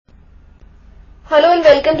Hello and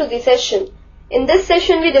welcome to the session. In this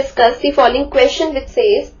session we discuss the following question which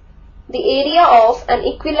says the area of an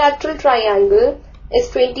equilateral triangle is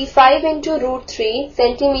 25 into root 3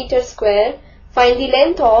 centimeter square. Find the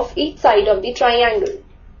length of each side of the triangle.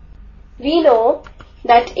 We know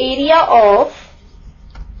that area of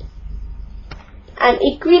an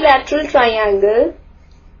equilateral triangle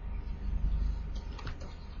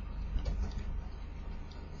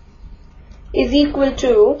is equal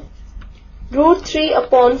to root 3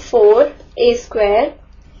 upon 4 a square,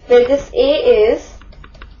 where this a is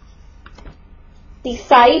the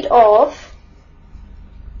side of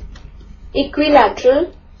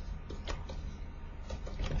equilateral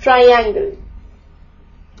triangle.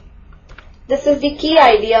 This is the key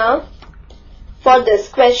idea for this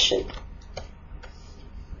question.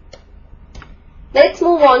 Let's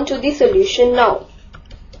move on to the solution now.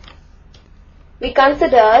 We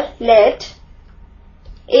consider let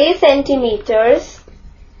a centimeters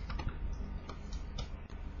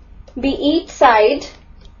be each side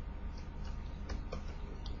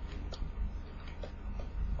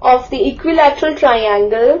of the equilateral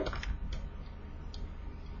triangle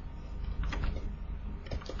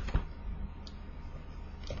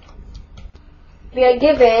we are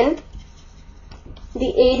given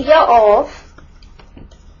the area of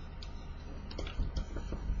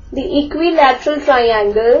the equilateral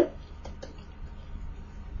triangle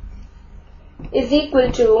is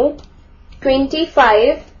equal to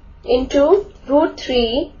 25 into root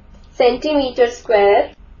 3 centimeter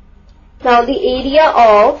square. Now the area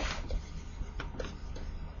of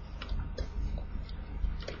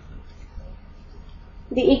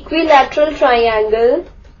the equilateral triangle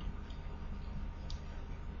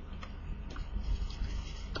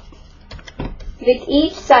with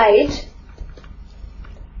each side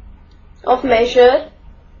of measure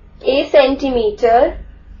a centimeter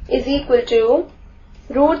is equal to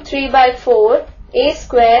root 3 by 4 a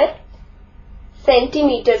square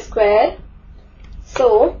centimeter square.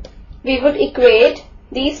 So we would equate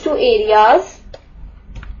these two areas.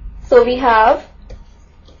 So we have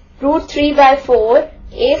root 3 by 4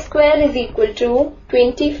 a square is equal to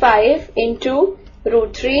 25 into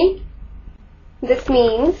root 3. This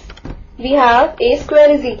means we have a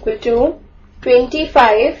square is equal to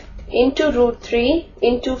 25 into root 3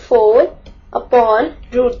 into 4 upon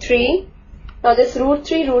root 3. Now this root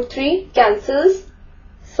 3 cancels.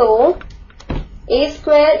 So a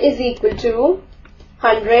square is equal to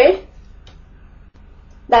 100.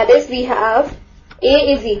 That is, we have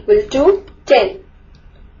a is equal to 10.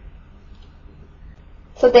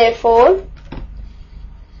 So therefore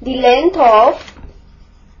the length of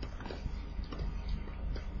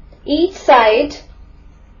each side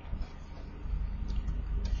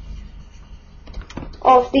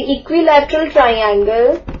of the equilateral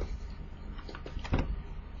triangle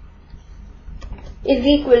is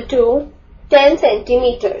equal to 10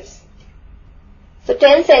 centimeters. So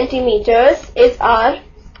 10 centimeters is our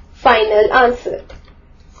final answer.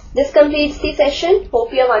 This completes the session.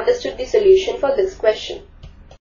 Hope you have understood the solution for this question.